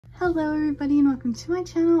Hello everybody and welcome to my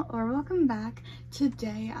channel, or welcome back.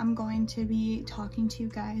 Today I'm going to be talking to you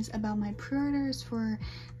guys about my pre-orders for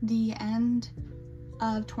the end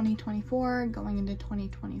of 2024 going into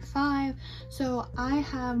 2025. So I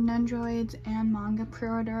have Nendoroids and Manga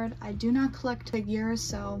pre-ordered. I do not collect figures,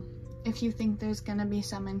 so if you think there's gonna be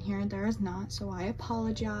some in here, there is not, so I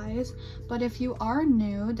apologize. But if you are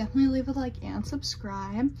new, definitely leave a like and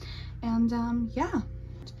subscribe. And yeah,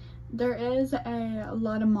 there is a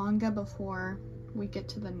lot of manga before we get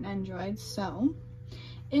to the Nendoroids. So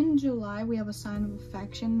in July we have A Sign of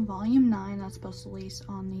Affection Volume 9 that's supposed to release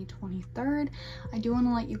on the 23rd. I do want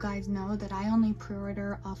to let you guys know that I only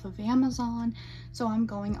pre-order off of Amazon, so I'm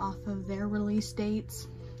going off of their release dates.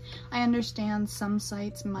 I understand some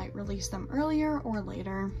sites might release them earlier or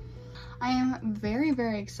later. I am very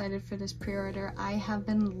excited for this pre-order. I have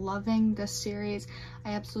been loving this series.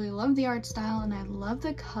 I absolutely love the art style and I love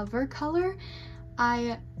the cover color.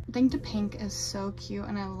 I think the pink is so cute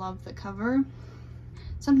and I love the cover.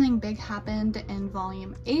 Something big happened in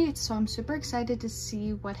volume 8, so I'm super excited to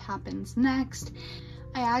see what happens next.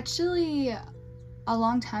 I actually, a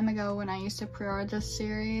long time ago when I used to pre-order this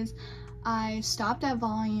series, I stopped at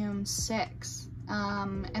volume 6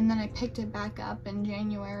 and then I picked it back up in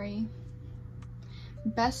January.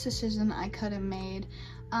 Best decision I could have made.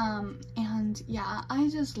 And yeah, I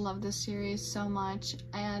just love this series so much,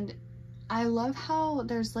 and I love how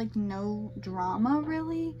there's like no drama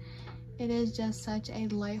really. It is just such a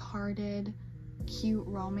lighthearted, cute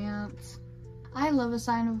romance. I love A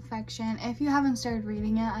Sign of Affection. If you haven't started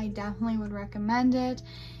reading it, I definitely would recommend it.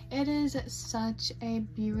 It is such a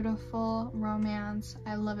beautiful romance.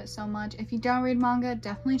 I love it so much. If you don't read manga,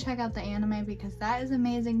 definitely check out the anime because that is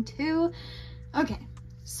amazing too. Okay,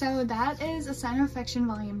 so that is A Sign of Affection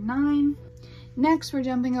Volume 9. Next, we're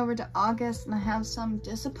jumping over to August, and I have some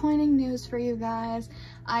disappointing news for you guys.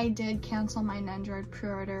 I did cancel my Nendoroid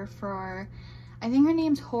pre-order for, I think her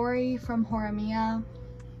name's Hori from Horimiya.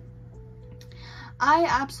 I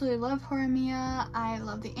absolutely love Horimiya. I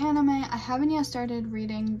love the anime. I haven't yet started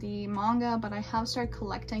reading the manga, but I have started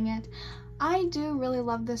collecting it. I do really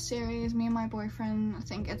love this series. Me and my boyfriend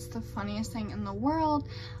think it's the funniest thing in the world.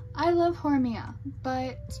 I love Horimiya,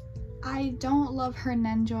 but I don't love her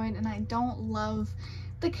Nendoroid, and I don't love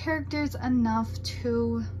the characters enough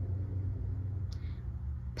to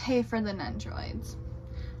pay for the Nendoroids.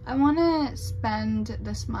 I want to spend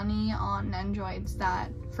this money on Nendoroids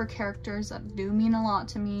for characters that do mean a lot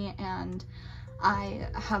to me and I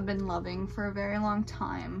have been loving for a very long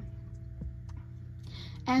time.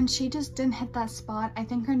 And she just didn't hit that spot. I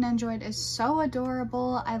think her Nendoroid is so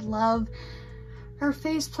adorable. I love her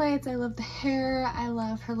face plates, I love the hair, I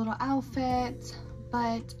love her little outfit,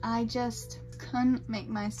 but I just couldn't make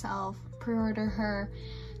myself pre-order her.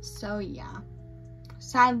 So yeah,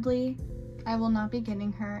 sadly, I will not be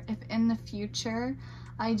getting her. If in the future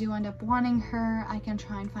I do end up wanting her, I can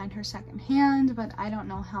try and find her secondhand, but I don't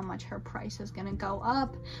know how much her price is gonna go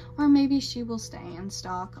up, or maybe she will stay in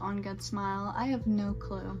stock on Good Smile. I have no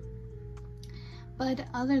clue. But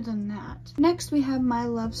other than that, next we have My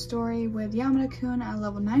Love Story with Yamada-kun at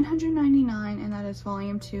level 999, and that is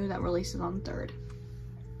volume 2 that releases on 3rd.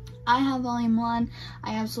 I have volume 1.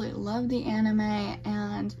 I absolutely love the anime,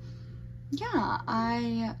 and yeah,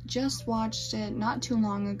 I just watched it not too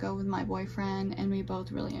long ago with my boyfriend and we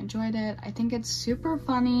both really enjoyed it. I think it's super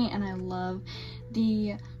funny and I love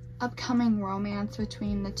the upcoming romance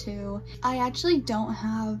between the two. I actually don't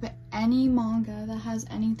have any manga that has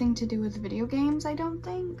anything to do with video games, I don't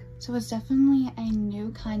think. So it's definitely a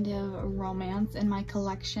new kind of romance in my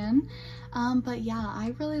collection. But yeah,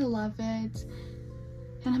 I really love it.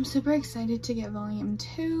 And I'm super excited to get volume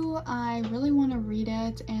 2. I really want to read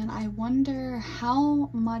it, and I wonder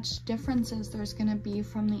how much differences there's going to be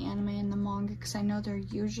from the anime and the manga, because I know there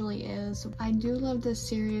usually is. I do love this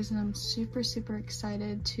series and I'm super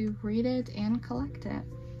excited to read it and collect it.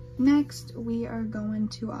 Next, we are going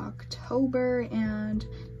to October, and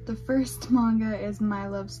the first manga is My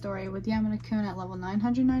Love Story with Yamada-kun at level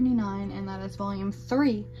 999, and that is volume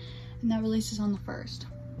 3, and that releases on the 1st.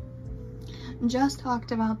 Just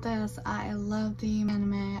talked about this. I love the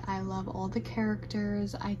anime. I love all the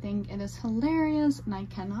characters. I think it is hilarious and I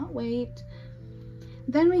cannot wait.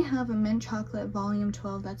 Then we have a Mint Chocolate Volume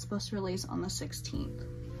 12 that's supposed to release on the 16th.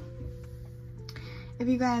 If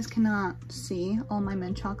you guys cannot see all my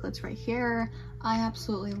mint chocolates right here, I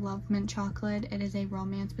absolutely love mint chocolate. It is a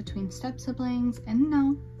romance between step-siblings, and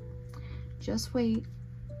no, just wait.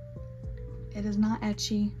 It is not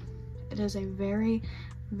ecchi. It is a very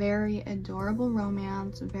adorable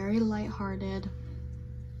romance, very lighthearted,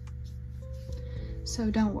 so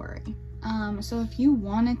don't worry. So if you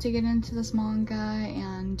wanted to get into this manga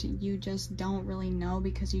and you just don't really know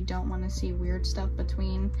because you don't want to see weird stuff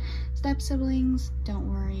between step siblings, don't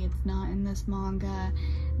worry, it's not in this manga.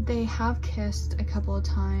 They have kissed a couple of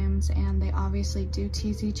times and they obviously do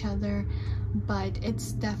tease each other, but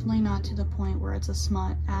it's definitely not to the point where it's a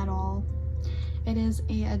smut at all. It is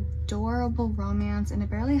a adorable romance and it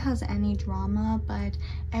barely has any drama, but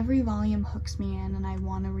every volume hooks me in and I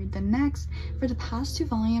want to read the next. For the past 2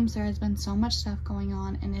 volumes there has been so much stuff going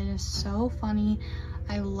on and it is so funny.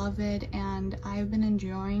 I love it and I've been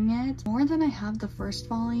enjoying it more than I have the first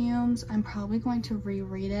volumes. I'm probably going to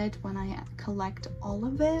reread it when I collect all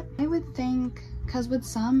of it. I would think, because with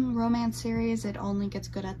some romance series it only gets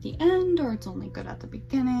good at the end or it's only good at the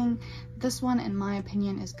beginning. This one, in my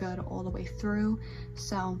opinion, is good all the way through.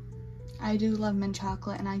 So I do love mint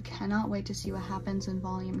chocolate and I cannot wait to see what happens in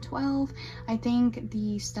volume 12. I think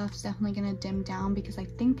the stuff's definitely gonna dim down because I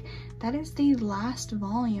think that is the last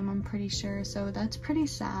volume, I'm pretty sure, so that's pretty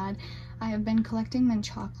sad. I have been collecting mint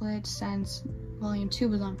chocolate since volume 2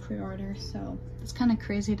 was on pre-order, so it's kind of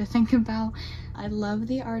crazy to think about. I love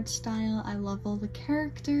the art style, I love all the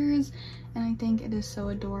characters, and I think it is so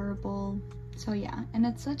adorable. So yeah, and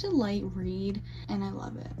it's such a light read and I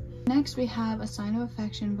love it. Next we have A Sign of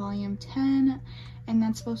Affection volume 10, and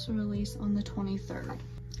that's supposed to release on the 23rd.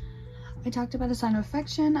 I talked about A Sign of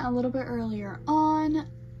Affection a little bit earlier on.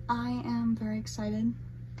 I am very excited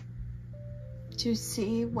to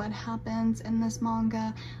see what happens in this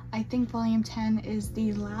manga. I think volume 10 is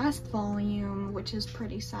the last volume, which is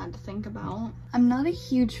pretty sad to think about. I'm not a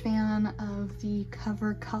huge fan of the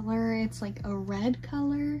cover color. It's like a red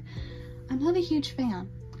color. I'm not a huge fan.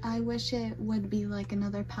 I wish it would be like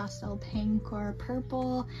another pastel pink or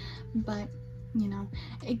purple, but you know,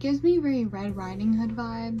 it gives me very Red Riding Hood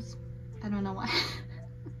vibes. I don't know why.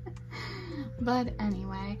 But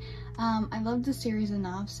anyway, I love the series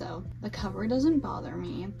enough, so the cover doesn't bother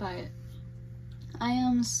me, but I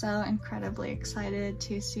am so incredibly excited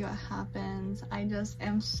to see what happens. I just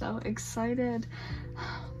am so excited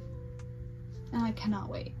and I cannot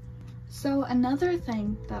wait. So another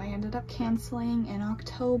thing that I ended up canceling in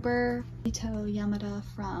October, Ito Yamada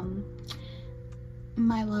from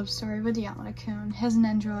My Love Story with Yamada-kun, his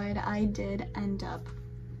Nendoroid, I did end up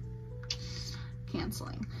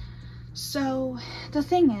canceling. So the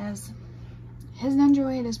thing is, his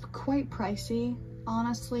Nendoroid is quite pricey.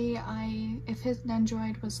 Honestly, if his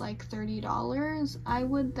Nendoroid was like $30, I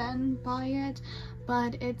would then buy it,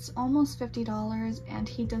 but it's almost $50 and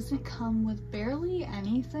he doesn't come with barely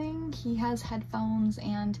anything. He has headphones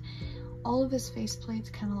and all of his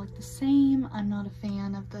faceplates kind of look the same. I'm not a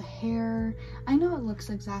fan of the hair. I know it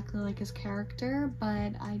looks exactly like his character,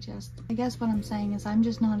 but I guess what I'm saying is I'm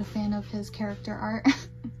just not a fan of his character art.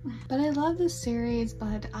 But I love this series,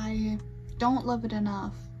 but I don't love it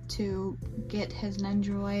enough to get his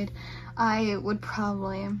Nendoroid. I would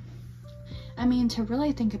probably, I mean, to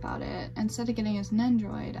really think about it, instead of getting his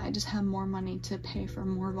Nendoroid, I just have more money to pay for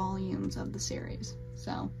more volumes of the series.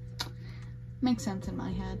 So, makes sense in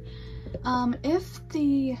my head. If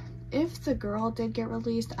the girl did get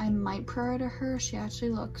released, I might pre-order her. She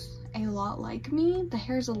actually looks a lot like me. The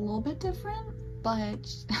hair's a little bit different, but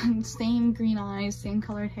same green eyes, same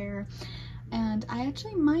colored hair, and I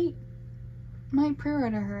actually might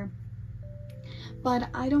pre-order her, but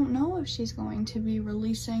I don't know if she's going to be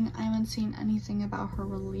releasing. I haven't seen anything about her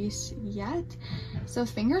release yet, so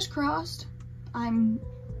fingers crossed. I'm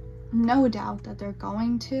no doubt that they're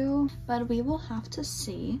going to, but we will have to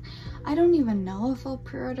see. I don't even know if I'll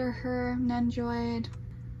pre-order her Nendoroid.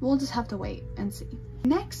 We'll just have to wait and see.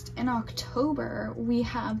 Next, in October, we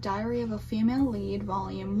have Diary of a Female Lead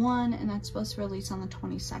Volume 1, and that's supposed to release on the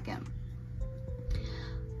 22nd.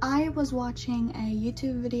 I was watching a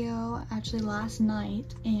YouTube video actually last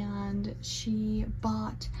night, and she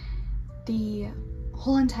bought the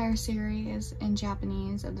whole entire series in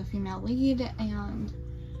Japanese of the female lead, and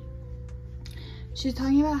she was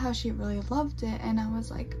talking about how she really loved it, and I was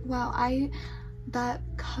like, wow, that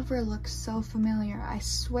cover looks so familiar. I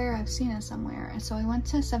swear I've seen it somewhere. And so I went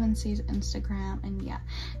to 7C's Instagram, and yeah,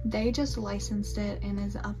 they just licensed it and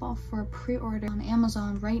is up for pre-order on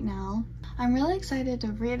Amazon right now. I'm really excited to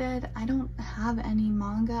read it. I don't have any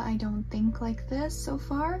manga, I don't think, like this so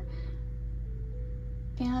far.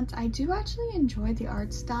 And I do actually enjoy the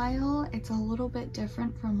art style. It's a little bit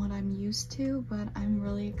different from what I'm used to, but I'm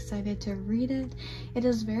really excited to read it. It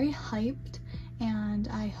is very hyped, and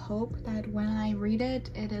I hope that when I read it,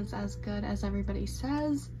 it is as good as everybody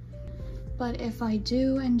says. But if I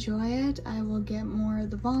do enjoy it, I will get more of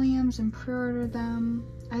the volumes and pre-order them.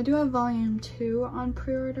 I do have volume 2 on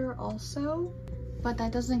pre-order also. but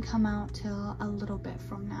that doesn't come out till a little bit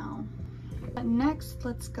from now. But next,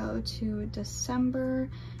 let's go to December,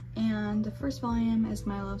 and the first volume is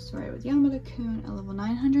My Love Story with Yamada-kun at level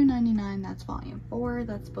 999. That's volume 4.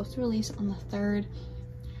 That's supposed to release on the 3rd.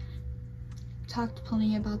 Talked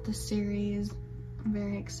plenty about this series. I'm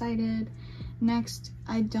very excited. Next,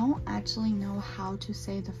 I don't actually know how to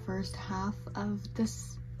say the first half of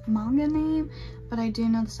this manga name, but I do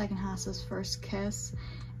know the second half is First Kiss,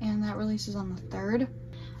 and that releases on the 3rd.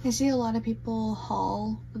 I see a lot of people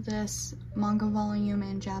haul this manga volume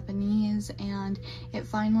in Japanese, and it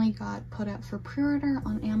finally got put up for pre-order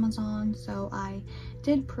on Amazon, so I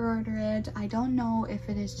did pre-order it. I don't know if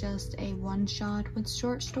it is just a one-shot with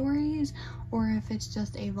short stories or if it's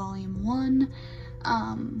just a volume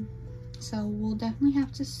 1. So we'll definitely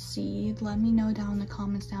have to see. Let me know down in the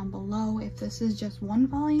comments down below if this is just one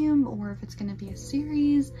volume or if it's going to be a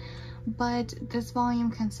series. But this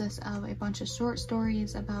volume consists of a bunch of short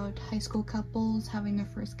stories about high school couples having their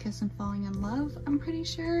first kiss and falling in love, I'm pretty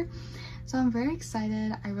sure. So I'm very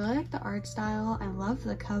excited. I really like the art style. I love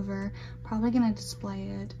the cover. Probably gonna display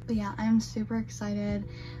it. But yeah, I'm super excited.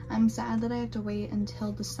 I'm sad that I have to wait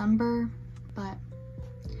until December, but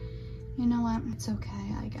you know what? It's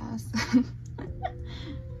okay, I guess.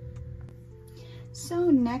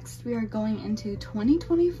 So next we are going into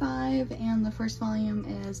 2025, and the first volume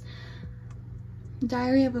is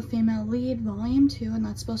Diary of a Female Lead Volume 2, and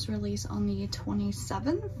that's supposed to release on the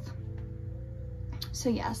 27th. So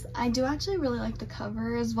yes, I do actually really like the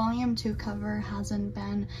covers. Volume 2 cover hasn't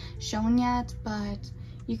been shown yet, but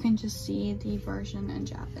you can just see the version in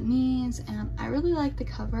Japanese, and I really like the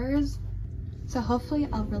covers. So hopefully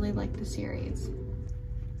I'll really like the series.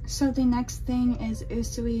 So the next thing is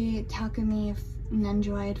Usui Takumi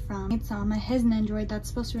Nendoroid from Maid-sama, his Nendoroid that's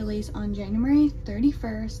supposed to release on January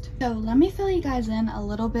 31st. So let me fill you guys in a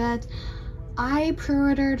little bit. I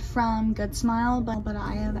pre-ordered from Good Smile, but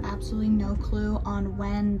I have absolutely no clue on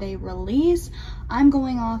when they release. I'm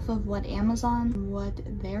going off of what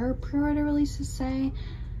their pre-order releases say.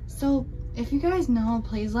 So if you guys know,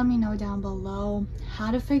 please let me know down below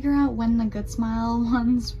how to figure out when the Good Smile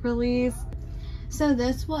ones release. So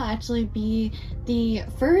this will actually be the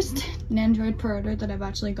first Nendoroid pre-order that I've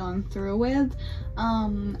actually gone through with. A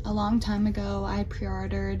long time ago, I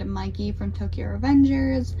pre-ordered Mikey from Tokyo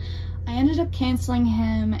Revengers. I ended up canceling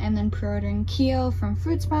him, and then pre-ordering Kyo from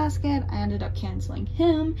Fruits Basket. I ended up canceling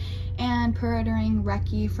him and pre-ordering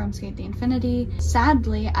Reki from Skate the Infinity.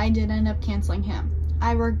 Sadly, I did end up canceling him.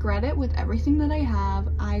 I regret it with everything that I have.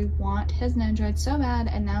 I want his Nendoroid so bad,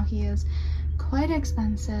 and now he is quite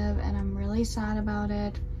expensive, and I'm really sad about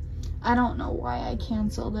it. I don't know why I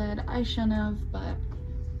canceled it. I shouldn't have, but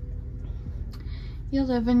you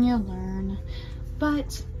live and you learn.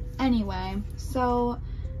 But anyway, so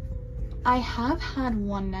I have had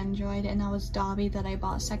one Nendoroid, and that was Dobby that I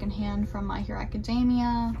bought secondhand from My Hero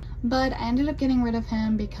Academia, but I ended up getting rid of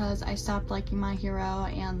him because I stopped liking My Hero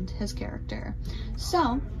and his character.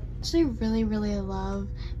 So actually really love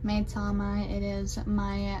Maid-sama. It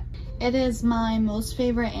is my most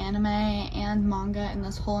favorite anime and manga in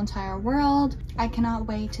this whole entire world. I cannot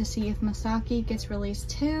wait to see if Masaki gets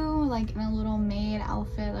released too, like in a little maid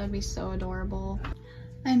outfit. That would be so adorable.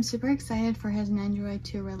 I'm super excited for his Nendoroid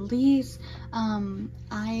to release.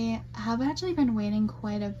 I have actually been waiting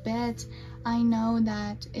quite a bit. I know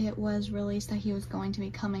that it was released that he was going to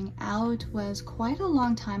be coming out was quite a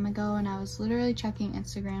long time ago, and I was literally checking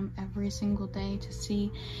Instagram every single day to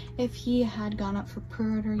see if he had gone up for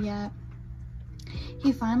pre-order yet.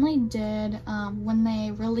 He finally did. When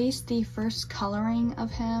they released the first coloring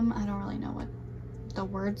of him, I don't really know what the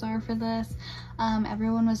words are for this,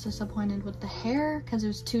 everyone was disappointed with the hair because it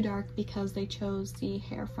was too dark, because they chose the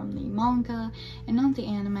hair from the manga and not the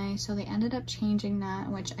anime, so they ended up changing that,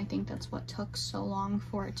 which I think that's what took so long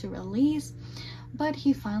for it to release. But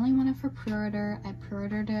he finally went up for pre-order. I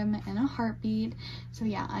pre-ordered him in a heartbeat. So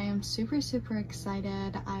yeah, I am super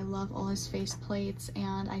excited. I love all his face plates,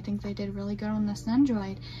 and I think they did really good on this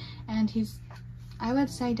Nendoroid, and he's, I would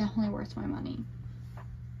say, definitely worth my money.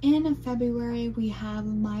 In February, we have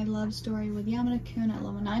My Love Story with Yamada-kun at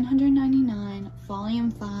level 999, Volume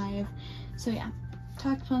 5. So yeah,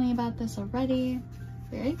 talked plenty about this already.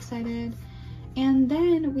 Very excited. And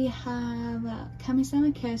then we have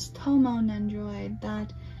Kami-sama Kiss Tomo Nendoroid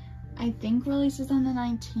that I think releases on the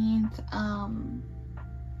 19th.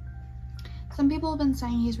 Some people have been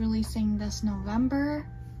saying he's releasing this November,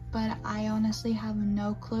 but I honestly have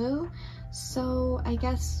no clue. So I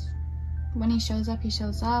guess when he shows up, he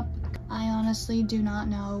shows up. I honestly do not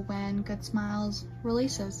know when Good Smiles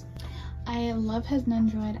releases. I love his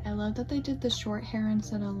Nendoroid. I love that they did the short hair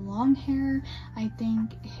instead of long hair. I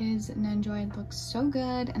think his Nendoroid looks so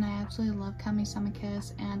good, and I absolutely love Kami-sama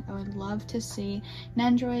Kiss, and I would love to see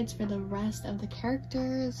Nendoroids for the rest of the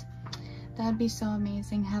characters. That would be so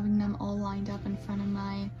amazing, having them all lined up in front of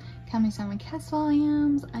my Kami-sama Kiss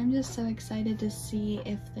volumes. I'm just so excited to see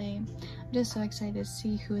I'm just so excited to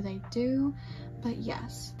see who they do. But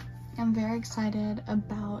yes, I'm very excited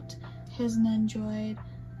about his Nendoroid.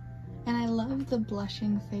 And I love the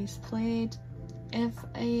blushing faceplate. If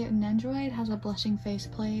a Nendoroid has a blushing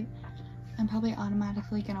faceplate, I'm probably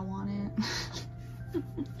automatically gonna want it.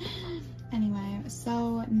 Anyway,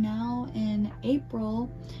 so now in April,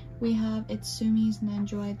 we have Itsumi's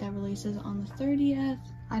Nendoroid that releases on the 30th.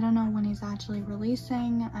 I don't know when he's actually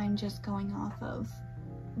releasing. I'm just going off of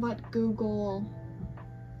what Google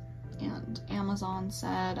and Amazon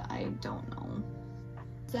said. I don't know.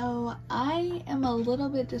 So I am a little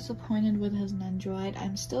bit disappointed with his Nendoroid.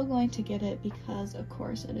 I'm still going to get it because of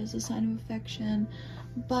course it is a sign of affection,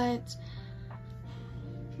 but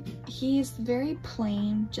he's very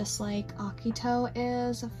plain, just like Akito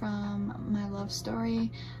is from My Love Story.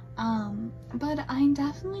 But I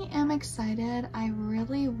definitely am excited. I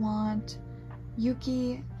really want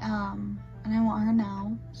Yuki, and I want her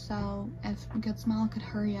now, so if Good Smile could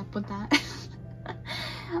hurry up with that.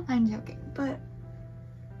 I'm joking, but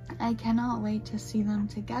I cannot wait to see them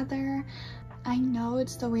together. I know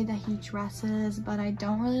it's the way that he dresses, but I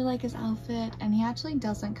don't really like his outfit, and he actually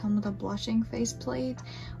doesn't come with a blushing faceplate,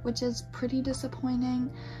 which is pretty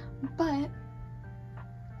disappointing. But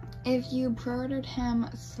if you pre-ordered him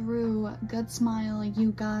through Good Smile,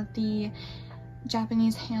 you got the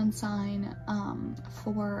Japanese hand sign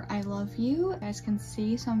for I love you, as can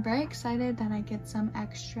see. So I'm very excited that I get some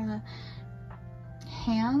extra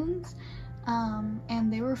hands.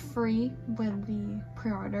 And they were free with the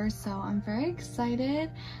pre-order, so I'm very excited.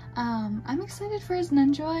 I'm excited for his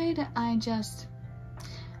Nendoroid. I just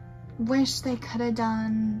wish they could have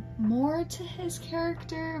done more to his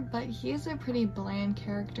character, but he's a pretty bland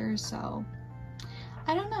character, so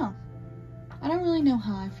I don't know. I don't really know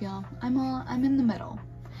how I feel. I'm in the middle.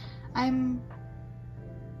 I'm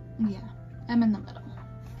in the middle.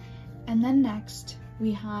 And then next,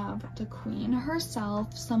 we have the queen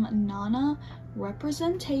herself, some Nana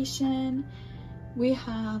representation. We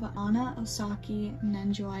have Ana Osaki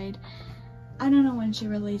Nendoroid. I don't know when she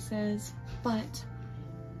releases, but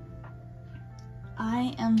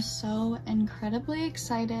I am so incredibly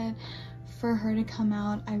excited for her to come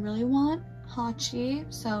out. I really want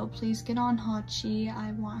Hachi, so please get on Hachi.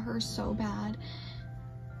 I want her so bad.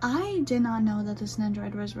 I did not know that this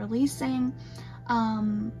Nendoroid was releasing.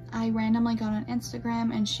 I randomly got on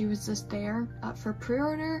Instagram and she was just there up for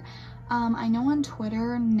pre-order. I know on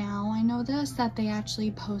Twitter now, I know this, that they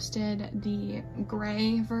actually posted the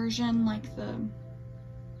gray version, like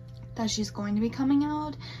that she's going to be coming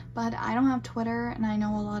out, but I don't have Twitter, and I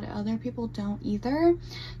know a lot of other people don't either.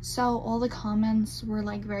 So all the comments were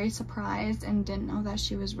like very surprised and didn't know that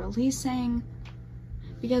she was releasing,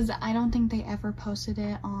 because I don't think they ever posted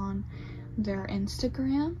it on their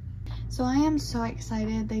Instagram. So I am so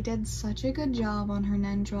excited. They did such a good job on her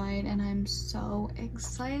Nendoroid, and I'm so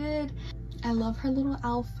excited. I love her little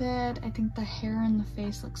outfit. I think the hair and the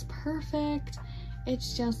face looks perfect.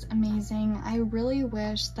 It's just amazing. I really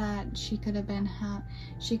wish that she could have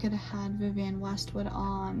had Vivienne Westwood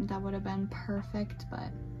on. That would have been perfect,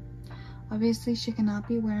 but obviously she cannot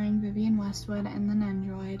be wearing Vivienne Westwood in the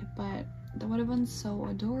Nendoroid, but that would have been so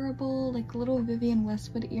adorable, like little Vivienne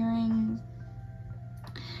Westwood earrings.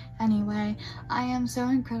 Anyway, I am so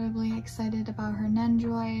incredibly excited about her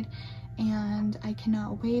Nendoroid, and I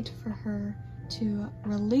cannot wait for her to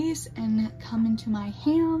release and come into my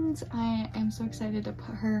hands. I am so excited to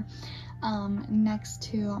put her next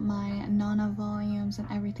to my Nana volumes and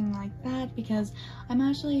everything like that, because I'm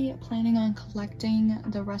actually planning on collecting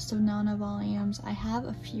the rest of Nana volumes. I have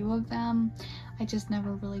a few of them, I just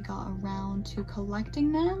never really got around to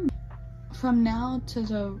collecting them. From now to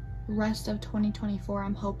the rest of 2024,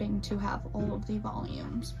 I'm hoping to have all of the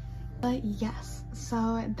volumes. But yes,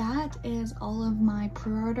 so that is all of my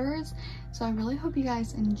pre-orders. So I really hope you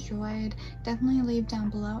guys enjoyed. Definitely leave down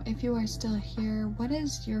below, if you are still here, what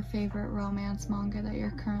is your favorite romance manga that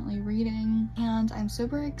you're currently reading? And I'm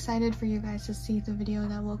super excited for you guys to see the video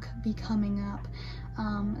that will be coming up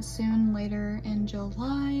soon, later in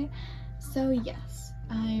July. So yes,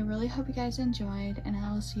 I really hope you guys enjoyed, and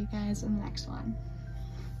I will see you guys in the next one.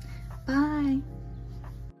 Bye!